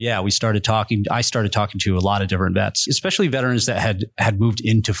Yeah, I started talking to a lot of different vets, especially veterans that had moved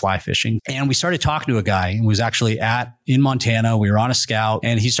into fly fishing. And we started talking to a guy who was actually in Montana. We were on a scout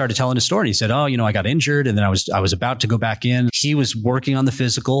and he started telling a story. He said, oh, I got injured and then I was about to go back in. He was working on the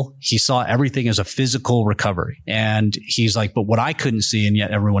physical. He saw everything as a physical recovery. And he's like, but what I couldn't see and yet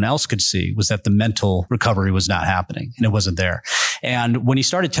everyone else could see was that the mental recovery was not happening and it wasn't there. And when he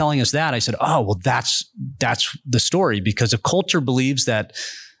started telling us that, I said, oh, well, that's the story, because if Coulter believes that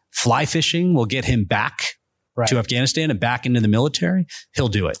fly fishing will get him back to Afghanistan and back into the military, he'll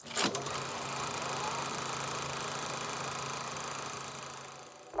do it.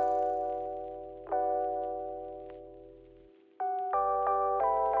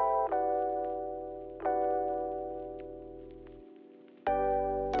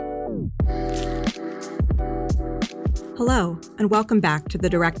 Hello, and welcome back to The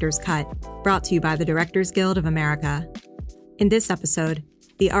Director's Cut, brought to you by the Directors Guild of America. In this episode,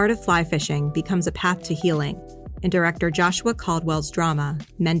 the art of fly fishing becomes a path to healing in director Joshua Caldwell's drama,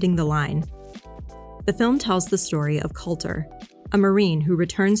 Mending the Line. The film tells the story of Coulter, a Marine who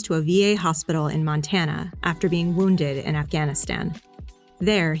returns to a VA hospital in Montana after being wounded in Afghanistan.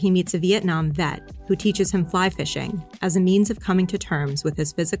 There, he meets a Vietnam vet who teaches him fly fishing as a means of coming to terms with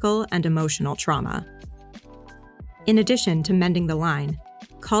his physical and emotional trauma. In addition to Mending the Line,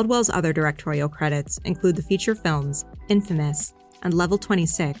 Caldwell's other directorial credits include the feature films Infamous and Level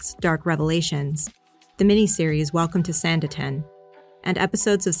 26, Dark Revelations, the miniseries Welcome to Sanditon, and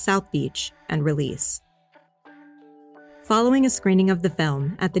episodes of South Beach and Release. Following a screening of the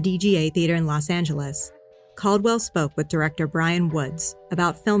film at the DGA Theater in Los Angeles, Caldwell spoke with director Bryan Woods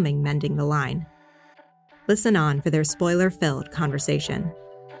about filming Mending the Line. Listen on for their spoiler-filled conversation.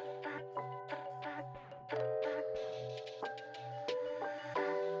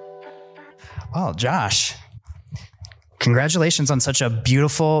 Well, Josh, congratulations on such a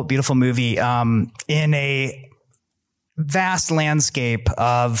beautiful, beautiful movie in a vast landscape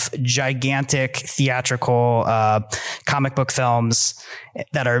of gigantic theatrical comic book films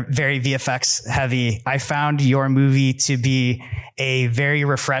that are very VFX heavy. I found your movie to be a very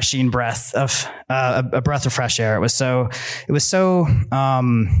refreshing breath of a breath of fresh air. It was so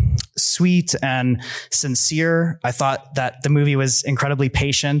sweet and sincere. I thought that the movie was incredibly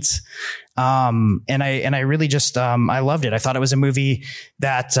patient. And I really just, I loved it. I thought it was a movie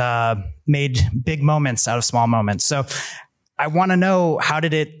that, made big moments out of small moments. So I want to know, how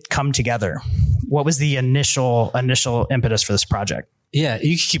did it come together? What was the initial impetus for this project? Yeah,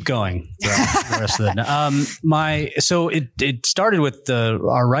 you can keep going the rest of the So it started with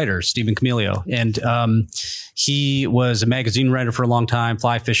our writer, Stephen Camilio, and he was a magazine writer for a long time,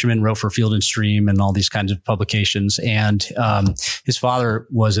 fly fisherman, wrote for Field and Stream and all these kinds of publications. And his father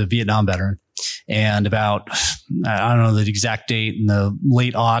was a Vietnam veteran. And about, I don't know the exact date, in the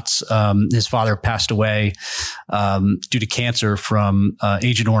late aughts, his father passed away due to cancer from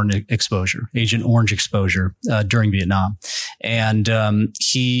Agent Orange exposure during Vietnam. And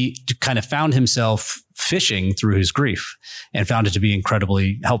he kind of found himself fishing through his grief and found it to be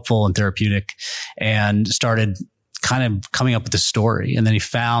incredibly helpful and therapeutic, and started kind of coming up with a story. And then he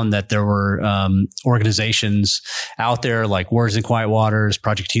found that there were organizations out there like Warriors in Quiet Waters,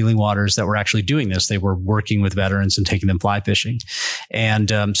 Project Healing Waters, that were actually doing this. They were working with veterans and taking them fly fishing.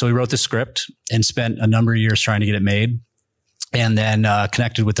 And so he wrote the script and spent a number of years trying to get it made. And then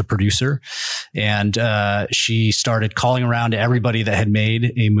connected with the producer, and she started calling around to everybody that had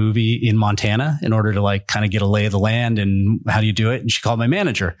made a movie in Montana in order to kind of get a lay of the land and how do you do it. And she called my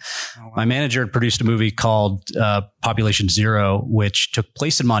manager. Oh, wow. My manager had produced a movie called Population Zero, which took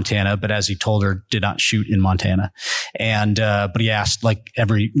place in Montana, but as he told her, did not shoot in Montana. And but he asked, like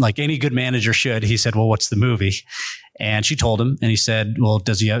any good manager should, he said, well, what's the movie? And she told him, and he said, well,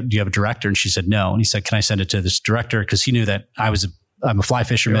 do you have a director? And she said, no. And he said, can I send it to this director? Because he knew that I'm a fly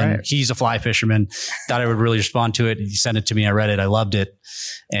fisherman. Right. He's a fly fisherman. Thought I would really respond to it. He sent it to me. I read it. I loved it.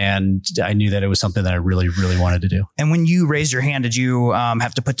 And I knew that it was something that I really, really wanted to do. And when you raised your hand, did you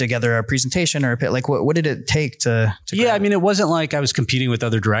have to put together a presentation or what did it take to yeah, I mean, it wasn't like I was competing with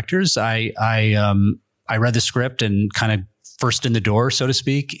other directors. I read the script and kind of first in the door, so to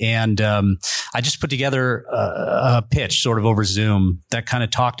speak. And I just put together a pitch sort of over Zoom that kind of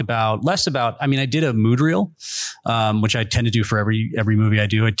talked less about, I mean, I did a mood reel, which I tend to do for every movie I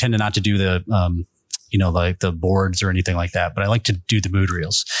do. I tend to not to do the, like the boards or anything like that, but I like to do the mood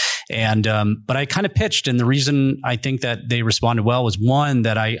reels. And, but I kind of pitched, and the reason I think that they responded well was, one,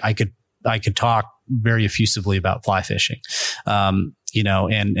 that I could talk very effusively about fly fishing.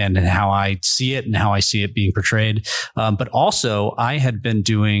 and how I see it and how I see it being portrayed. But also I had been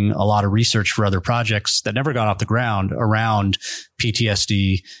doing a lot of research for other projects that never got off the ground around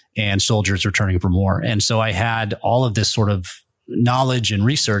PTSD and soldiers returning from war. And so I had all of this sort of knowledge and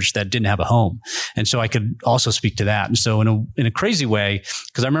research that didn't have a home. And so I could also speak to that. And so in a crazy way,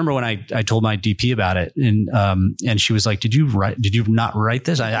 because I remember when I told my DP about it and she was like, did you not write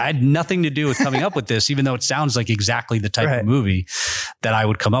this? I had nothing to do with coming up with this, even though it sounds like exactly the type of movie that I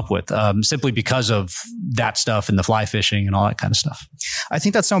would come up with, simply because of that stuff and the fly fishing and all that kind of stuff. I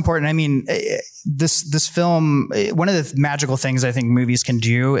think that's so important. I mean, this film, one of the magical things I think movies can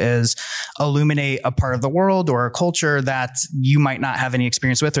do is illuminate a part of the world or a culture that you might not have any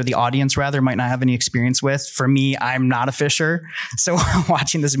experience with, or the audience rather might not have any experience with. For me, I'm not a fisher. So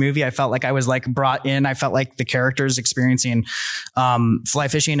watching this movie, I felt like I was like brought in. I felt like the characters experiencing fly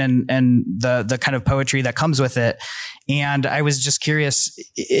fishing and the kind of poetry that comes with it. And I was just curious,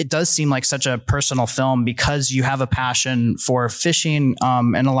 it does seem like such a personal film because you have a passion for fishing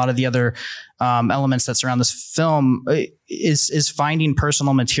and a lot of the other elements that surround this film. Is finding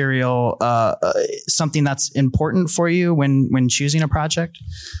personal material something that's important for you when choosing a project?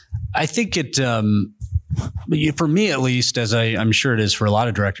 I think it, for me at least, as I'm sure it is for a lot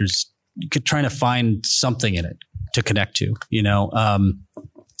of directors, trying to find something in it to connect to,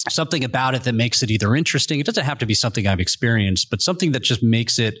 something about it that makes it either interesting. It doesn't have to be something I've experienced, but something that just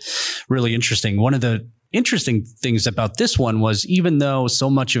makes it really interesting. One of the interesting things about this one was, even though so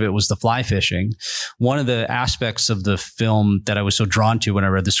much of it was the fly fishing, one of the aspects of the film that I was so drawn to when I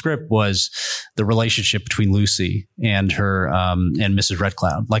read the script was the relationship between Lucy and her, and Mrs. Red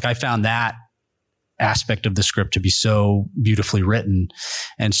Cloud. Like, I found that aspect of the script to be so beautifully written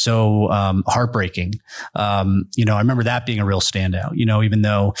and so heartbreaking. I remember that being a real standout, even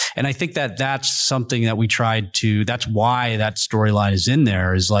though, and I think that that's something that we tried to, that's why that storyline is in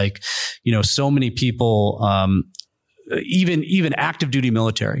there, is like, so many people, even active duty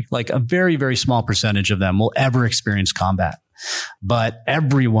military, like a very, very small percentage of them will ever experience combat, but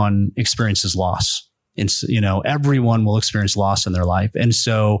everyone experiences loss. Everyone will experience loss in their life. And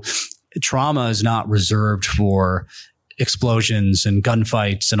so trauma is not reserved for explosions and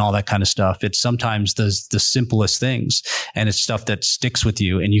gunfights and all that kind of stuff. It's sometimes the simplest things, and it's stuff that sticks with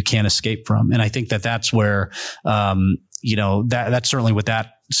you and you can't escape from. And I think that that's where, that's certainly what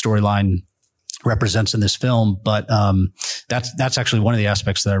that storyline represents in this film. But that's actually one of the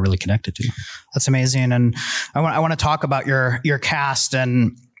aspects that I really connected to. That's amazing. And I want to talk about your cast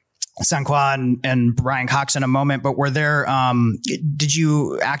and Sanqua and Bryan Cox in a moment, but were there, did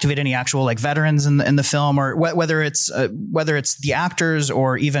you activate any actual like veterans in the film, or whether it's the actors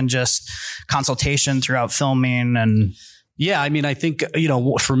or even just consultation throughout filming? And yeah, I mean, I think,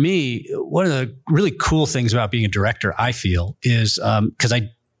 for me, one of the really cool things about being a director, I feel, is, cause I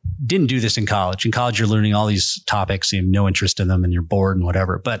didn't do this in college. In college, you're learning all these topics, you have no interest in them and you're bored and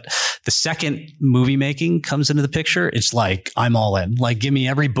whatever. But the second movie making comes into the picture, it's like, I'm all in. Like, give me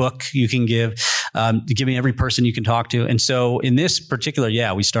every book you can give me every person you can talk to. And so in this particular,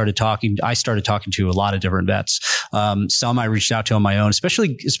 I started talking to a lot of different vets. Some I reached out to on my own,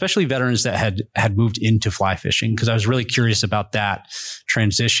 especially veterans that had moved into fly fishing, because I was really curious about that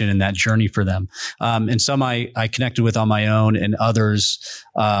transition and that journey for them. And some I connected with on my own, and others,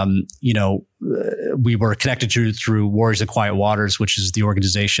 we were connected through Warriors in Quiet Waters, which is the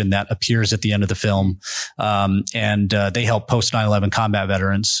organization that appears at the end of the film. And they help post 9/11 combat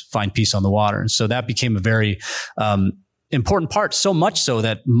veterans find peace on the water. And so that became a very, important part, so much so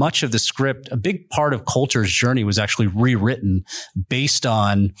that much of the script, a big part of Coulter's journey, was actually rewritten based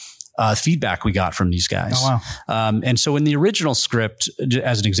on feedback we got from these guys. Oh, wow. And so in the original script,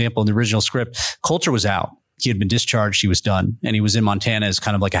 as an example, in the original script, Coulter was out. He had been discharged. He was done. And he was in Montana as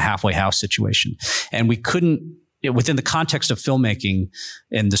kind of like a halfway house situation. And we couldn't, within the context of filmmaking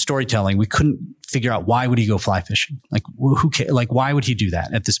and the storytelling, we couldn't figure out, why would he go fly fishing? Like, who cares? Like, why would he do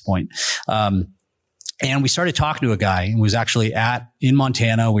that at this point? And we started talking to a guy who was actually in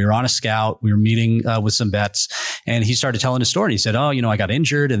Montana. We were on a scout. We were meeting with some vets, and he started telling his story. He said, "Oh, I got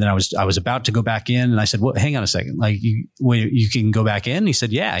injured, and then I was about to go back in." And I said, "Well, hang on a second. Like, you can go back in?" He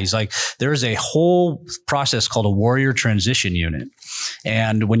said, "Yeah." He's like, "There is a whole process called a warrior transition unit,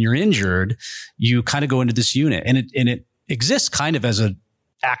 and when you're injured, you kind of go into this unit, and it exists kind of as an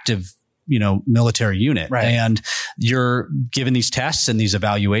active, military unit. Right. And you're given these tests and these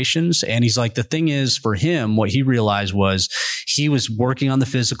evaluations." And he's like, the thing is, for him, what he realized was he was working on the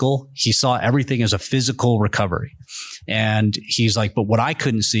physical. He saw everything as a physical recovery. And he's like, but what I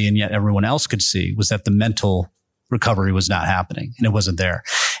couldn't see, and yet everyone else could see, was that the mental recovery was not happening, and it wasn't there.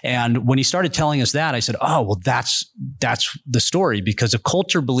 And when he started telling us that, I said, "Oh, well, that's that's the story, because if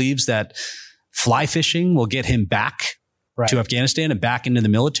Coulter believes that fly fishing will get him back to Afghanistan and back into the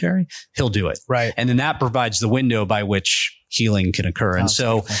military, he'll do it. Right. And then that provides the window by which healing can occur. And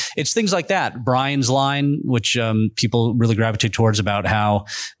so it's things like that. Bryan's line, which people really gravitate towards, about how,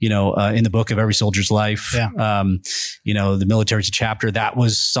 in the book of Every Soldier's Life, the military's a chapter. That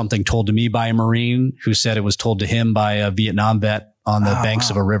was something told to me by a Marine who said it was told to him by a Vietnam vet on the banks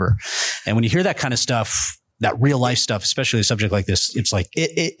of a river. And when you hear that kind of stuff, that real life stuff, especially a subject like this, it's like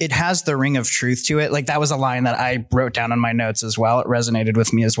it has the ring of truth to it. Like, that was a line that I wrote down in my notes as well. It resonated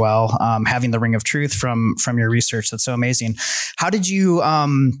with me as well. Having the ring of truth from your research. That's so amazing. How did you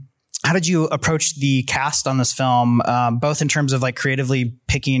approach the cast on this film, both in terms of like creatively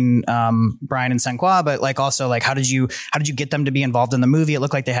picking Bryan and Senqua, but like also like how did you get them to be involved in the movie? It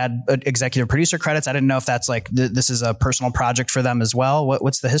looked like they had executive producer credits. I didn't know if that's like this is a personal project for them as well.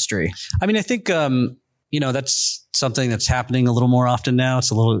 What's the history? I mean, I think that's something that's happening a little more often now. It's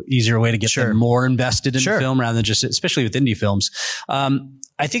a little easier way to get them more invested in the film rather than just, especially with indie films.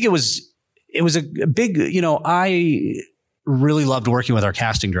 I think it was a big, I really loved working with our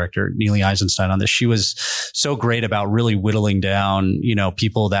casting director, Neely Eisenstein, on this. She was so great about really whittling down,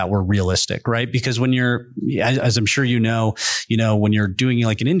 people that were realistic, right? Because when you're, as I'm sure when you're doing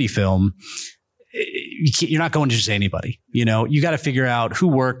like an indie film, you're not going to just anybody, you got to figure out who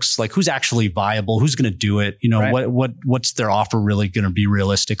works, like who's actually viable, who's going to do it, what's their offer really going to be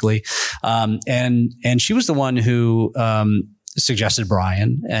realistically. And she was the one who, suggested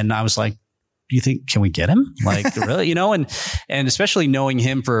Bryan. And I was like, do you think, can we get him? Like, really, and especially knowing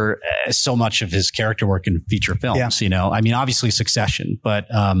him for so much of his character work in feature films, I mean, obviously Succession, but,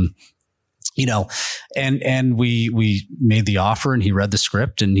 and we made the offer and he read the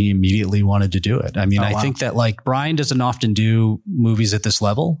script and he immediately wanted to do it. I mean, I think that like Bryan doesn't often do movies at this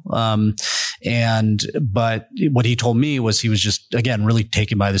level. But what he told me was he was just, again, really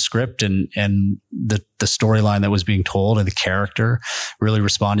taken by the script and the storyline that was being told and the character really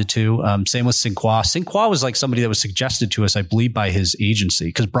responded to. Same with Senqua. Senqua was like somebody that was suggested to us, I believe, by his agency,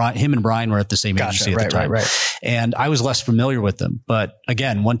 because him and Bryan were at the same agency at the time. And I was less familiar with them. But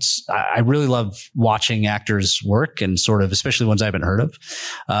again, I really love watching actors work, and sort of, especially ones I haven't heard of,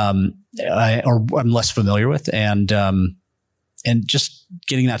 or I'm less familiar with. And just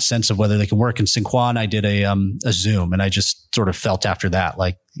getting that sense of whether they can work. And Senqua and I did a Zoom, and I just sort of felt after that,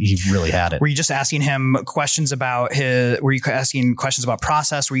 like he really had it. Were you just asking him questions about were you asking questions about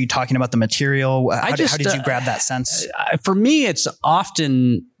process? Were you talking about the material? How did you grab that sense? For me, it's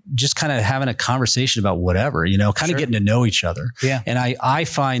often just kind of having a conversation about whatever, kind of getting to know each other. Yeah. And I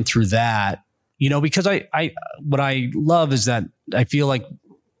find through that, because what I love is that I feel like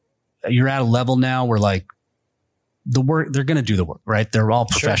you're at a level now where like, the work, they're going to do the work, right? They're all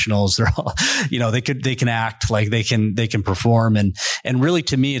professionals. They're all, they can act, like they can perform. And really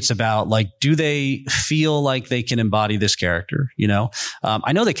to me, it's about like, do they feel like they can embody this character?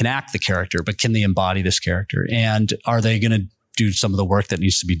 I know they can act the character, but can they embody this character? And are they going to do some of the work that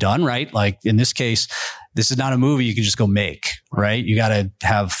needs to be done? Right. Like in this case, this is not a movie you can just go make, right? You got to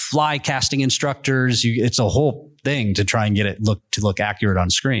have fly casting instructors. It's a whole thing to try and get it to look accurate on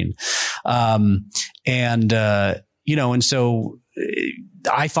screen. And so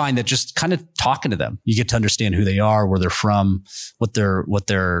I find that just kind of talking to them, you get to understand who they are, where they're from, what their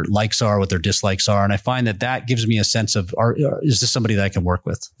likes are, what their dislikes are. And I find that gives me a sense of, is this somebody that I can work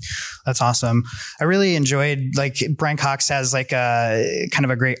with? That's awesome. I really enjoyed, like, Bryan Cox has like a kind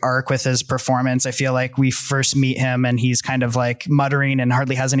of a great arc with his performance. I feel like we first meet him and he's kind of like muttering and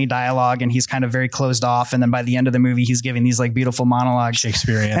hardly has any dialogue, and he's kind of very closed off. And then by the end of the movie, he's giving these like beautiful monologues.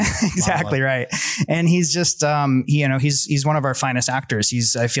 Shakespearean. Exactly. Monologue. Right. And he's just, he's one of our finest actors.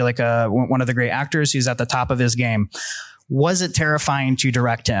 I feel like one of the great actors who's at the top of his game. Was it terrifying to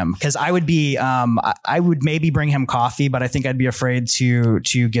direct him? Because I would be, I would maybe bring him coffee, but I think I'd be afraid to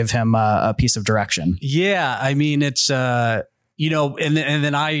give him a piece of direction. Yeah, I mean, it's and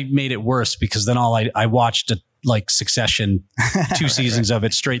then I made it worse, because then I watched like Succession, 2 seasons of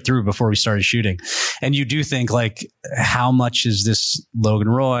it straight through before we started shooting. And you do think like, how much is this Logan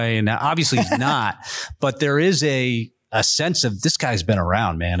Roy? And obviously he's not, but there is a sense of, this guy's been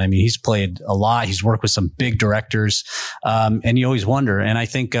around, man. I mean, he's played a lot. He's worked with some big directors. And you always wonder. And I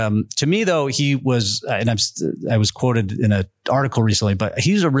think, to me though, he was, and I was quoted in an article recently, but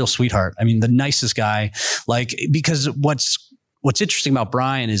he's a real sweetheart. I mean, the nicest guy, like, because what's interesting about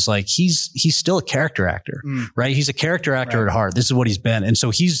Bryan is like, he's still a character actor, right? He's a character actor at heart. This is what he's been. And so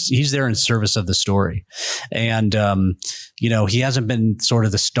he's there in service of the story. And, he hasn't been sort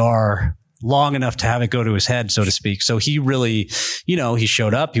of the star long enough to have it go to his head, so to speak. So he really, he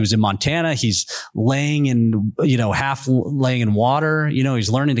showed up. He was in Montana. He's laying in, half laying in water. He's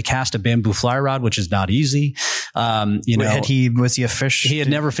learning to cast a bamboo fly rod, which is not easy. Was he a fish? He had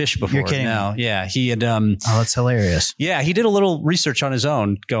never fished before. You're kidding. No. Yeah. He had, oh, that's hilarious. Yeah. He did a little research on his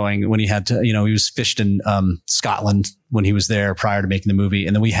own when he had to, he was fished in, Scotland when he was there prior to making the movie.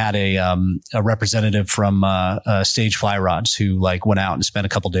 And then we had a representative from, Stage Fly Rods who went out and spent a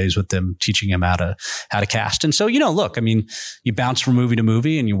couple days with them teaching him how to cast. And so, look, I mean, you bounce from movie to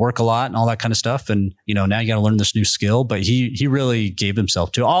movie and you work a lot and all that kind of stuff. And, now you got to learn this new skill, but he really gave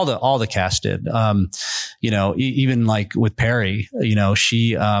himself to all the cast did. Even with Perry,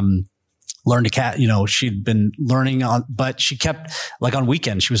 she, learned to cat, she'd been learning but she kept on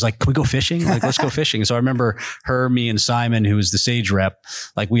weekends. She was like, can we go fishing? Let's go fishing. So I remember her, me and Simon, who was the stage rep,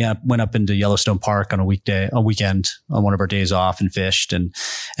 we went up into Yellowstone Park on a weekend on one of our days off and fished. And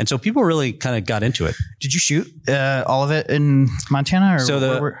so people really kind of got into it. Did you shoot, all of it in Montana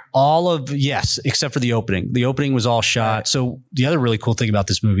yes, except for the opening. The opening was all shot. Right. So the other really cool thing about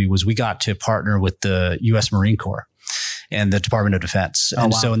this movie was we got to partner with the U.S. Marine Corps and the Department of Defense.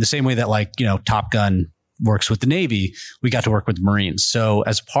 And so in the same way that Top Gun works with the Navy, we got to work with the Marines. So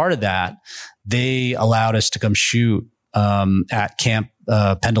as part of that, they allowed us to come shoot at Camp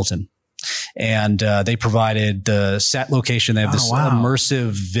Pendleton. And they provided the set location. They have this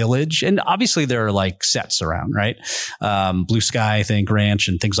immersive village. And obviously there are sets around, right? Blue Sky, I think, ranch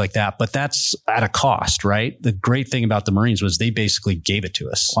and things like that. But that's at a cost, right? The great thing about the Marines was they basically gave it to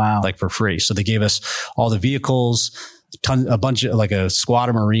us for free. So they gave us all the vehicles, a bunch of a squad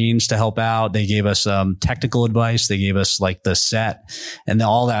of Marines to help out. They gave us technical advice. They gave us the set, and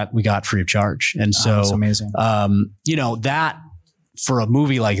all that we got free of charge. And so that's amazing. That for a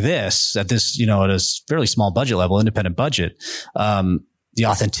movie like this at this, at a fairly small budget level, independent budget, the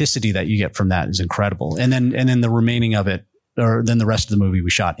authenticity that you get from that is incredible. And then the remaining of it, or then the rest of the movie we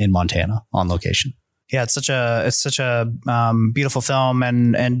shot in Montana on location. Yeah, it's such a beautiful film,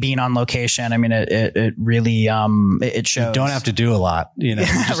 and being on location. I mean, it really it shows. You don't have to do a lot,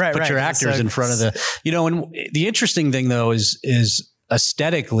 just put your actors in front of the, and the interesting thing though is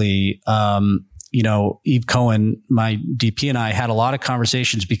aesthetically, Eve Cohen, my DP, and I had a lot of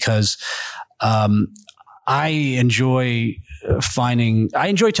conversations because, I enjoy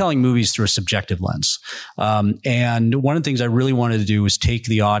telling movies through a subjective lens. And one of the things I really wanted to do was take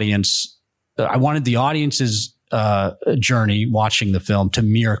the audience. I wanted the audience's journey watching the film to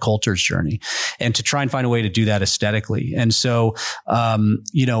mirror Coulter's journey, and to try and find a way to do that aesthetically. And so, one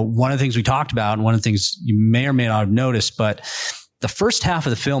of the things we talked about, and one of the things you may or may not have noticed, but the first half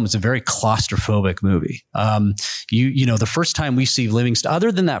of the film is a very claustrophobic movie. The first time we see Livingston,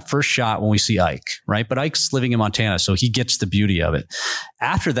 other than that first shot when we see Ike, right? But Ike's living in Montana, so he gets the beauty of it.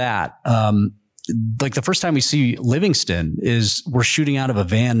 After that, the first time we see Livingston is we're shooting out of a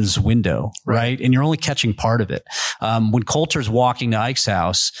van's window, right? And you're only catching part of it. When Coulter's walking to Ike's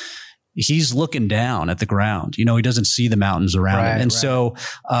house, he's looking down at the ground. He doesn't see the mountains around him. And so,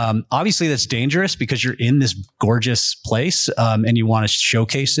 obviously that's dangerous because you're in this gorgeous place, and you want to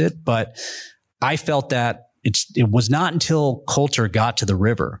showcase it. But I felt that it was not until Coulter got to the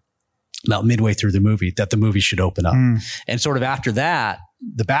river about midway through the movie that the movie should open up. And sort of after that,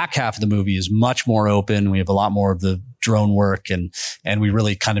 the back half of the movie is much more open. We have a lot more of the drone work, and we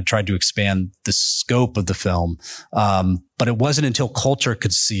really kind of tried to expand the scope of the film. But it wasn't until Coulter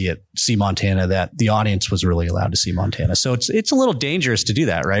could see Montana that the audience was really allowed to see Montana. So it's a little dangerous to do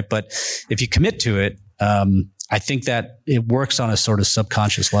that, right? But if you commit to it, I think that it works on a sort of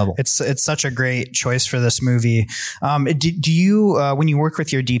subconscious level. It's such a great choice for this movie. Do you, when you work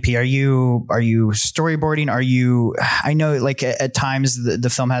with your DP, are you storyboarding? I know at times the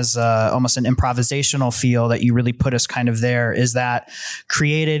film has almost an improvisational feel that you really put us kind of there. Is that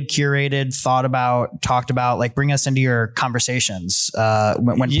created, curated, thought about, talked about? Bring us into your conversations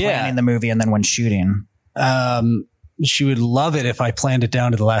when planning the movie and then when shooting. She would love it if I planned it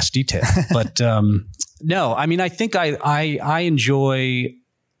down to the last detail, but no, I mean, I think I enjoy,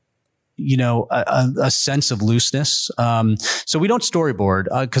 a sense of looseness. So we don't storyboard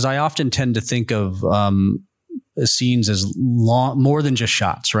because I often tend to think of scenes as more than just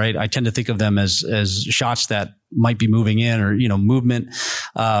shots, right? I tend to think of them as shots that might be moving in or, movement,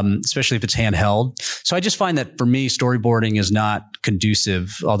 especially if it's handheld. So I just find that for me, storyboarding is not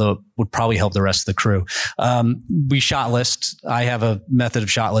conducive, although it would probably help the rest of the crew. We shot list. I have a method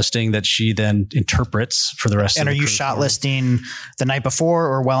of shot listing that she then interprets for the rest of the crew. And are you shot listing the night before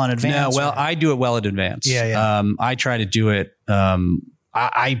or well in advance? No, I do it well in advance. Yeah. I try to do it.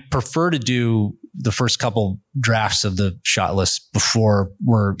 I prefer to do the first couple drafts of the shot list before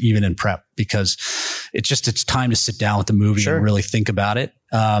we're even in prep, because it's time to sit down with the movie and really think about it.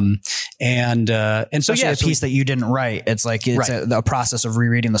 And so, especially a piece that you didn't write. It's like, it's a process of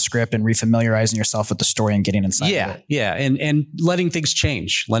rereading the script and refamiliarizing yourself with the story and getting inside of it. Yeah. And letting things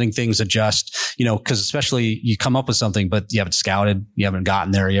change, letting things adjust, cause especially you come up with something, but you haven't scouted, you haven't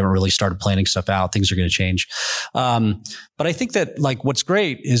gotten there, you haven't really started planning stuff out. Things are going to change. But I think that like what's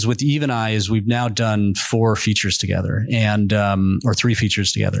great is with Eve and I is we've now done 4 features together and, or 3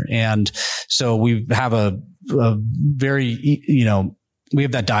 features together. And so we have a very, we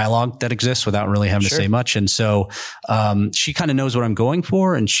have that dialogue that exists without really having to say much. And so, she kind of knows what I'm going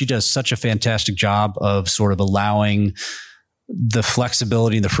for, and she does such a fantastic job of sort of allowing the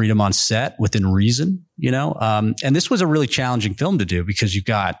flexibility and the freedom on set within reason, and this was a really challenging film to do because you've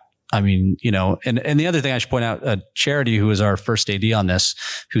got, and the other thing I should point out, Charity, who is our first AD on this,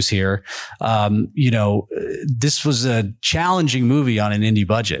 who's here, this was a challenging movie on an indie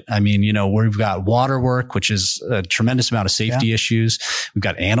budget. We've got water work, which is a tremendous amount of safety issues. We've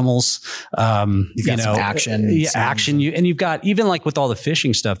got animals, you've got some action. Action. And you've got, even like with all the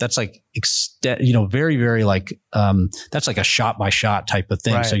fishing stuff, that's like, very, very like, that's like a shot by shot type of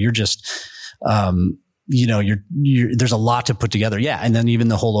thing. Right. So you're just, there's a lot to put together. Yeah. And then even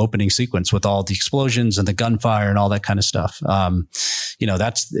the whole opening sequence with all the explosions and the gunfire and all that kind of stuff.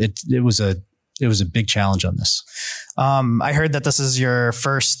 It was a big challenge on this. I heard that this is your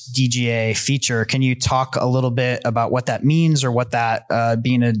first DGA feature. Can you talk a little bit about what that means, or what that,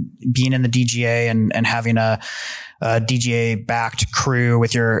 being in the DGA and having a DGA backed crew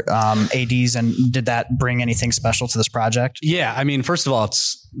with your, ADs, and did that bring anything special to this project? Yeah. First of all,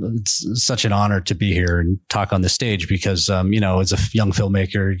 it's such an honor to be here and talk on this stage because, as a young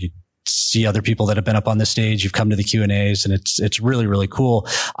filmmaker, you see other people that have been up on the stage. You've come to the Q&As, and it's really, really cool.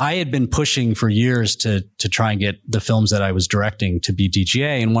 I had been pushing for years to try and get the films that I was directing to be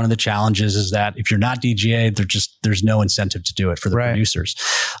DGA. And one of the challenges is that if you're not DGA, there's no incentive to do it for the producers.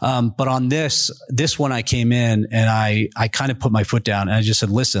 But on this one, I came in and I kind of put my foot down and I just said,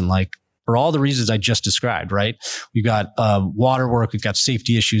 listen, like, for all the reasons I just described, right? We've got water work, we've got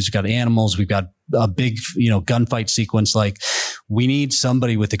safety issues, we've got animals, we've got a big, gunfight sequence. Like, we need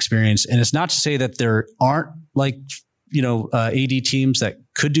somebody with experience. And it's not to say that there aren't like, AD teams that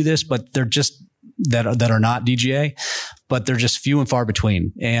could do this, but they're just that are not DGA, but they're just few and far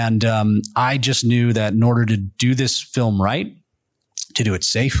between. And I just knew that in order to do this film right, to do it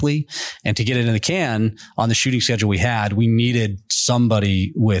safely and to get it in the can on the shooting schedule we had, we needed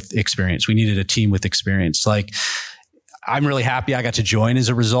somebody with experience. We needed a team with experience. Like, I'm really happy I got to join as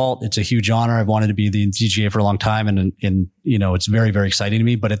a result. It's a huge honor. I've wanted to be the DGA for a long time, and it's very, very exciting to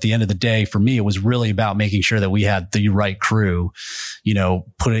me. But at the end of the day, for me, it was really about making sure that we had the right crew,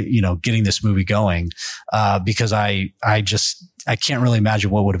 getting this movie going. Because I can't really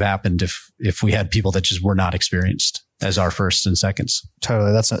imagine what would have happened if we had people that just were not experienced as our firsts and seconds.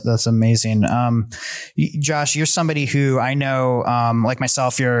 Totally. That's amazing. Josh, you're somebody who I know, like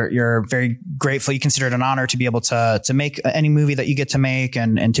myself, you're very grateful. You consider it an honor to be able to make any movie that you get to make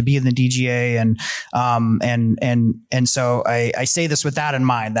and to be in the DGA. And so I say this with that in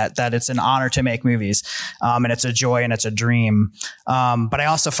mind, that it's an honor to make movies. And it's a joy and it's a dream. But I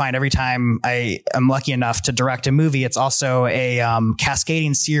also find every time I am lucky enough to direct a movie, it's also a,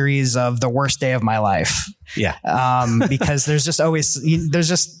 cascading series of the worst day of my life. Yeah. Because there's just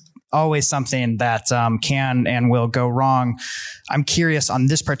always something that can and will go wrong. I'm curious, on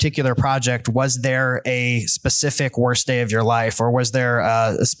this particular project, was there a specific worst day of your life, or was there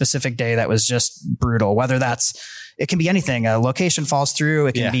a specific day that was just brutal? Whether it can be anything. A location falls through.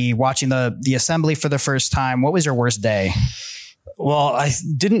 It can be watching the assembly for the first time. What was your worst day? Well,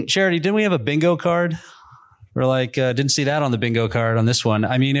 Charity, didn't we have a bingo card? We're like, didn't see that on the bingo card on this one.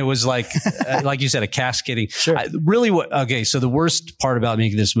 It was like, like you said, a cascading. Sure. So the worst part about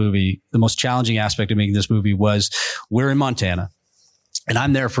making this movie, the most challenging aspect of making this movie was we're in Montana. And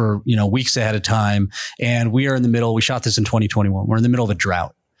I'm there for, weeks ahead of time. And we shot this in 2021. We're in the middle of a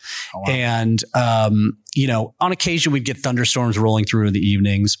drought. Oh, wow. And, on occasion we'd get thunderstorms rolling through in the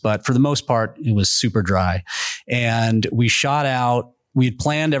evenings, but for the most part, it was super dry. And we shot out. We had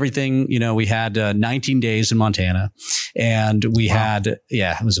planned everything. We had 19 days in Montana, and we had,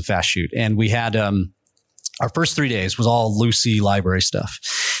 it was a fast shoot. And we had, our first 3 days was all Lucy library stuff.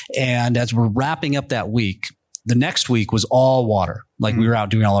 And as we're wrapping up that week, the next week was all water. Like we were out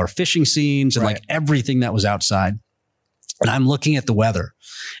doing all our fishing scenes and like everything that was outside. And I'm looking at the weather,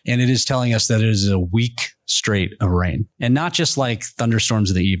 and it is telling us that it is a week straight of rain, and not just like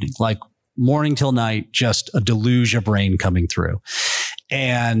thunderstorms in the evening, like morning till night, just a deluge of rain coming through.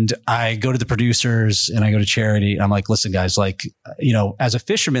 And I go to the producers and I go to Charity. And I'm like, listen, guys, like, as a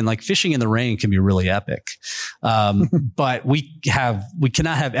fisherman, like fishing in the rain can be really epic. But we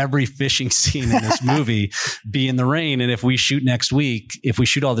cannot have every fishing scene in this movie be in the rain. And if we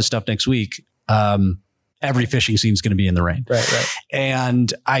shoot all this stuff next week, every fishing scene is going to be in the rain. Right.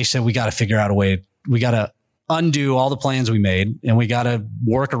 And I said, we got to figure out a way. We got to undo all the plans we made and we got to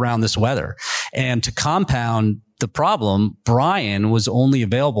work around this weather. And to compound the problem, Bryan was only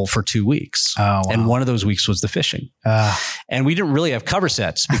available for 2 weeks. Oh, wow. And one of those weeks was the fishing. And we didn't really have cover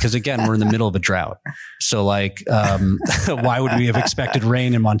sets because again, we're in the middle of a drought. So like, why would we have expected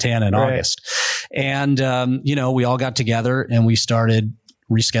rain in Montana in August? And, we all got together and we started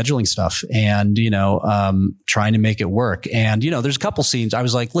rescheduling stuff and, trying to make it work. And, there's a couple scenes I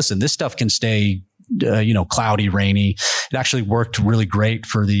was like, listen, this stuff can stay, cloudy, rainy. It actually worked really great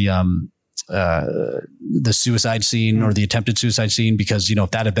for the suicide scene or the attempted suicide scene, because,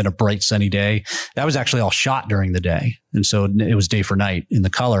 if that had been a bright sunny day, that was actually all shot during the day. And so it was day for night in the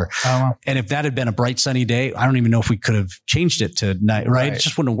color. Oh, wow. And if that had been a bright sunny day, I don't even know if we could have changed it to night, right? It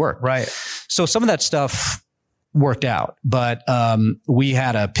just wouldn't have worked. Right. So some of that stuff worked out, but, we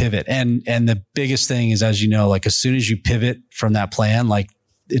had a pivot and the biggest thing is, as you know, like as soon as you pivot from that plan, like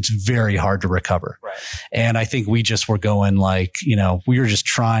it's very hard to recover. Right. And I think we just were going like, we were just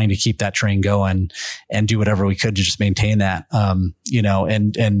trying to keep that train going and do whatever we could to just maintain that. And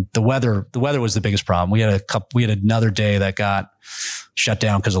the weather was the biggest problem. We had another day that got shut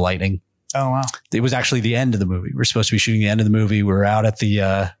down because of lightning. Oh, wow. It was actually the end of the movie. We were supposed to be shooting the end of the movie. We were out at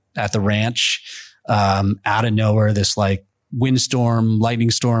the ranch, out of nowhere, this like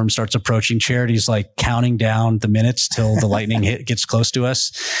lightning storm starts approaching. Charity's like counting down the minutes till the lightning gets close to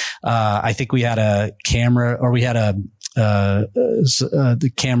us. I think we had a camera or we had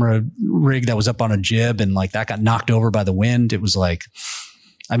the camera rig that was up on a jib and like that got knocked over by the wind. It was like,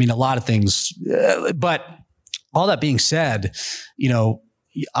 a lot of things, but all that being said,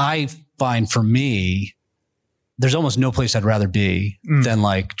 I find for me, there's almost no place I'd rather be than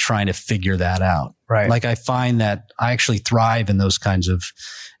like trying to figure that out. Right. Like I find that I actually thrive in those kinds of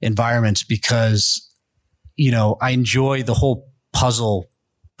environments because, I enjoy the whole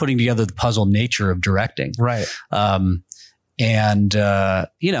putting together the puzzle nature of directing. Right.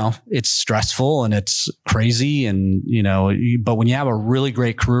 It's stressful and it's crazy and, but when you have a really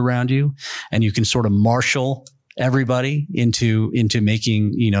great crew around you and you can sort of marshal everybody into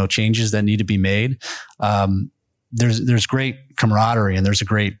making, changes that need to be made, there's great camaraderie and there's a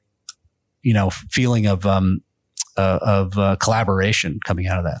great, feeling of collaboration coming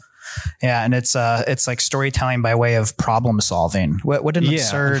out of that. Yeah. And it's like storytelling by way of problem solving. What an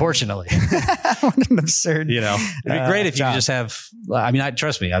absurd, unfortunately, what an absurd, it'd be great if you could just have,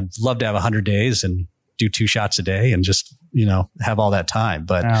 trust me, I'd love to have 100 days and do 2 shots a day and just, have all that time.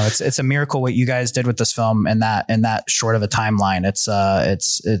 But no, it's a miracle what you guys did with this film and that short of a timeline. It's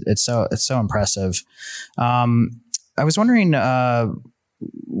so impressive. I was wondering, can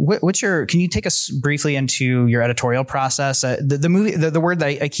you take us briefly into your editorial process? The movie, the word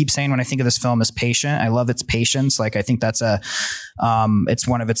that I keep saying when I think of this film is patient. I love its patience. Like I think that's it's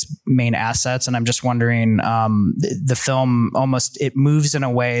one of its main assets. And I'm just wondering, the film it moves in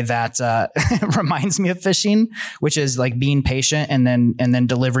a way that, reminds me of fishing, which is like being patient and then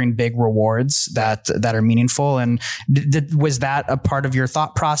delivering big rewards that are meaningful. And was that a part of your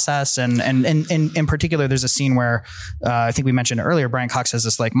thought process? And in particular, there's a scene where, I think we mentioned earlier, Brian Cox has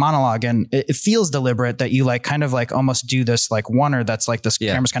this like monologue and it feels deliberate that you like kind of like almost do this like oneer that's like this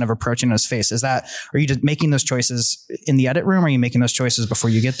camera's kind of approaching his face. Are you just making those choices in the edit room? Or are you making those choices before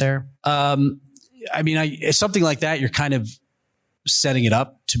you get there? Something like that, you're kind of setting it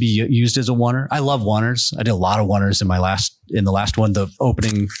up to be used as a oneer. I love oneers. I did a lot of oneers in the last one, the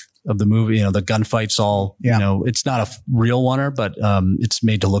opening of the movie, the gunfight's all, it's not a real oneer, but, it's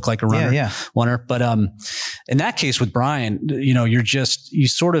made to look like a oneer. But, in that case with Bryan, you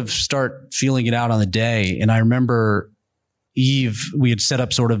sort of start feeling it out on the day. And I remember Eve, we had set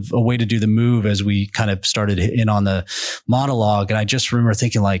up sort of a way to do the move as we kind of started in on the monologue. And I just remember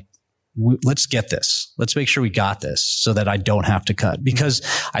thinking like, let's get this. Let's make sure we got this so that I don't have to cut, because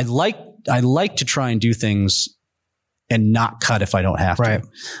I like to try and do things and not cut if I don't have to.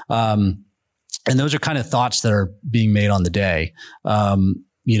 And those are kind of thoughts that are being made on the day,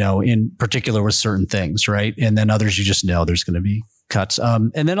 in particular with certain things. Right. And then others, you just know there's going to be cuts.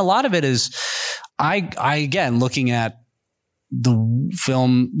 And then a lot of it is I again, looking at the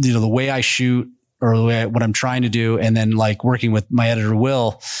film, the way I shoot or the way what I'm trying to do. And then like working with my editor,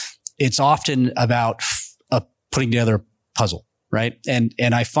 Will, it's often about putting together a puzzle. Right. And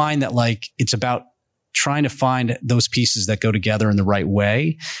I find that like, it's about trying to find those pieces that go together in the right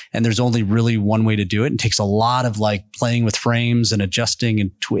way. And there's only really one way to do it. It takes a lot of like playing with frames and adjusting,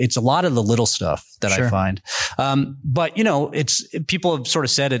 and it's a lot of the little stuff that I find. But people have sort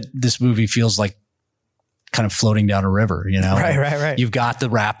of said it, this movie feels like kind of floating down a river, Right. You've got the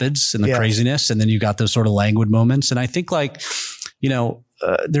rapids and the craziness, and then you've got those sort of languid moments. And I think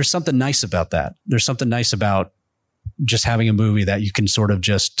there's something nice about that. There's something nice about just having a movie that you can sort of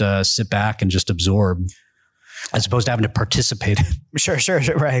just sit back and just absorb, as opposed to having to participate. Sure.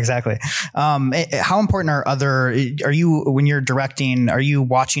 Right. Exactly. How important when you're directing, are you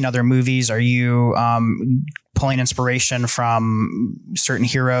watching other movies? Are you, pulling inspiration from certain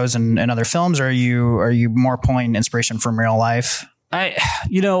heroes and other films? Or are you more pulling inspiration from real life? I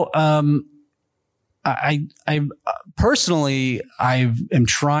personally, I am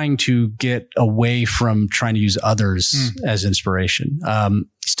trying to get away from trying to use others as inspiration.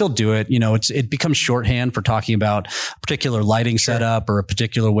 Still do it. It becomes shorthand for talking about a particular lighting setup or a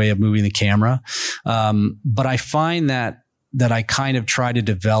particular way of moving the camera. But I find that I kind of try to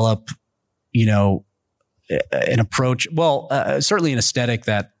develop, an approach, certainly an aesthetic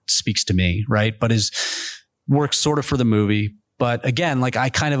that speaks to me, right? But works sort of for the movie. But again, like I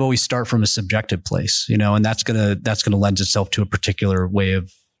kind of always start from a subjective place, and that's going to lend itself to a particular way of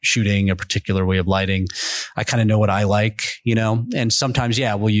shooting, a particular way of lighting. I kind of know what I like, and sometimes,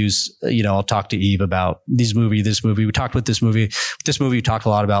 we'll use, I'll talk to Eve about this movie. We talked with this movie. We talked a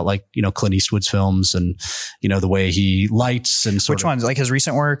lot about like, Clint Eastwood's films and, the way he lights and which ones, like his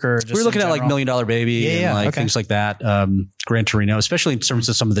recent work, or just we're looking at like $1 Million Baby and things like that. Gran Torino, especially in terms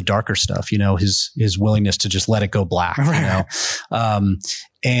of some of the darker stuff, his willingness to just let it go black,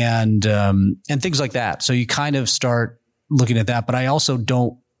 and things like that. So you kind of start looking at that, but I also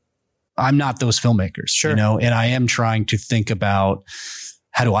I'm not those filmmakers, and I am trying to think about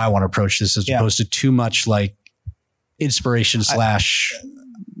how do I want to approach this as opposed to too much like inspiration /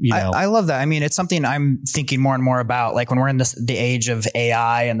 I love that. I mean, it's something I'm thinking more and more about, like when we're in the age of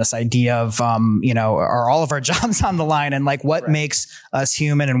AI and this idea of, are all of our jobs on the line, and like what makes us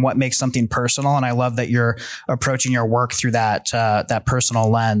human and what makes something personal. And I love that you're approaching your work through that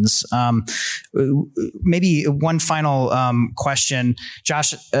personal lens. Maybe one final question,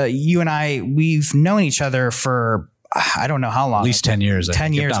 Josh, you and we've known each other for, I don't know how long. At least 10 years.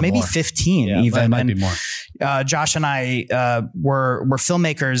 10 years, maybe more. 15 even. It might be more. Josh and I were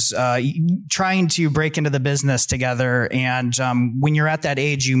filmmakers trying to break into the business together. And when you're at that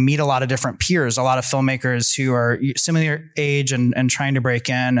age, you meet a lot of different peers, a lot of filmmakers who are similar age and trying to break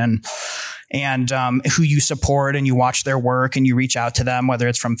in, and who you support, and you watch their work and you reach out to them, whether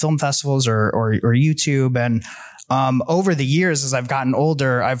it's from film festivals or YouTube. And over the years, as I've gotten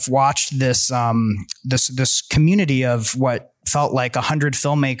older, I've watched this community of what felt like 100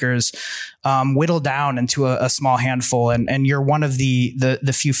 filmmakers whittle down into a small handful. And you're one of the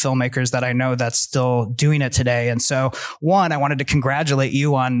few filmmakers that I know that's still doing it today. And so I wanted to congratulate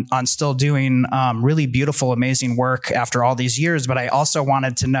you on still doing really beautiful, amazing work after all these years. But I also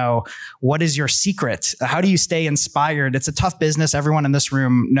wanted to know, what is your secret? How do you stay inspired? It's a tough business. Everyone in this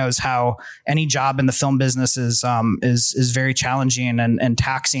room knows how any job in the film business is very challenging and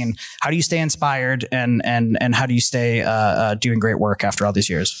taxing. How do you stay inspired and how do you stay doing great work after all these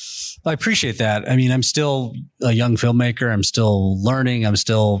years? I appreciate that. I mean, I'm still a young filmmaker. I'm still learning. I'm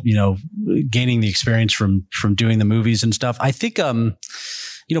still, gaining the experience from doing the movies and stuff. I think,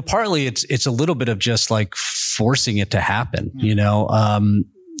 partly it's a little bit of just like forcing it to happen,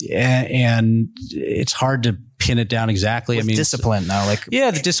 and it's hard to pin it down exactly. With discipline though,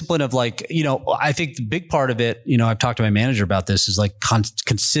 the discipline of like, I think the big part of it, I've talked to my manager about this, is like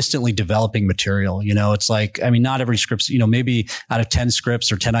consistently developing material. It's like, not every script, maybe out of 10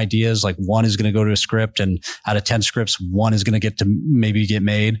 scripts or 10 ideas, like one is going to go to a script, and out of 10 scripts, one is going to get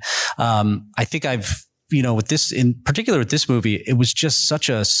made. I think with this, in particular with this movie, it was just such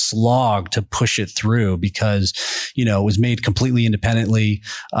a slog to push it through because, it was made completely independently.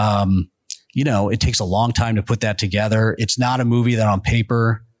 It takes a long time to put that together. It's not a movie that on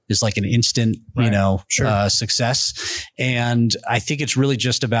paper is like an instant, success. And I think it's really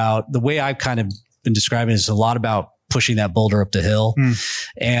just about the way I've kind of been describing it, is a lot about pushing that boulder up the hill.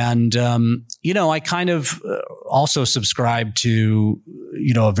 And, I kind of also subscribe to,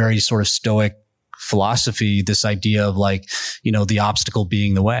 a very sort of stoic philosophy, this idea of like, the obstacle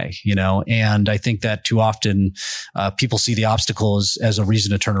being the way, and I think that too often, people see the obstacle as a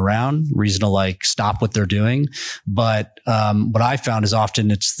reason to turn around, reason to like stop what they're doing. But, what I found is often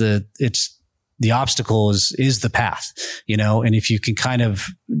it's the obstacle is the path, and if you can kind of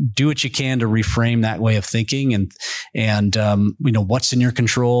do what you can to reframe that way of thinking and what's in your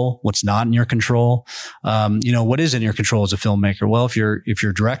control, what's not in your control, what is in your control as a filmmaker? Well, if you're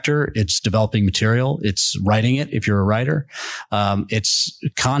a director, it's developing material, it's writing it. If you're a writer, it's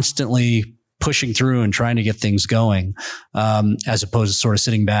constantly pushing through and trying to get things going, as opposed to sort of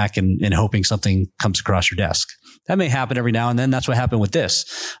sitting back and hoping something comes across your desk. That may happen every now and then. That's what happened with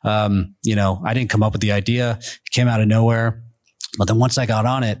this. I didn't come up with the idea. It came out of nowhere. But then once I got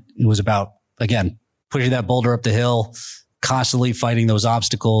on it, it was about, again, pushing that boulder up the hill, constantly fighting those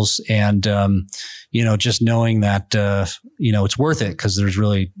obstacles and, just knowing that, it's worth it because there's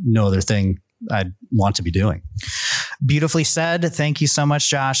really no other thing I'd want to be doing. Beautifully said. Thank you so much,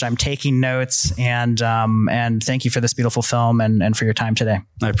 Josh. I'm taking notes and thank you for this beautiful film and for your time today.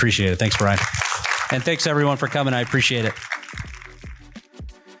 I appreciate it. Thanks, Bryan. And thanks everyone for coming. I appreciate it.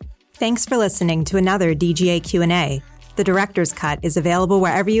 Thanks for listening to another DGA Q&A. The Director's Cut is available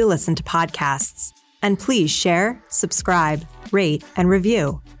wherever you listen to podcasts. And please share, subscribe, rate, and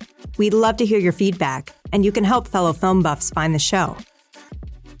review. We'd love to hear your feedback, and you can help fellow film buffs find the show.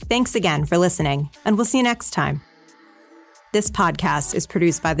 Thanks again for listening, and we'll see you next time. This podcast is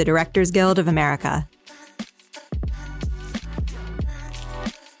produced by the Directors Guild of America.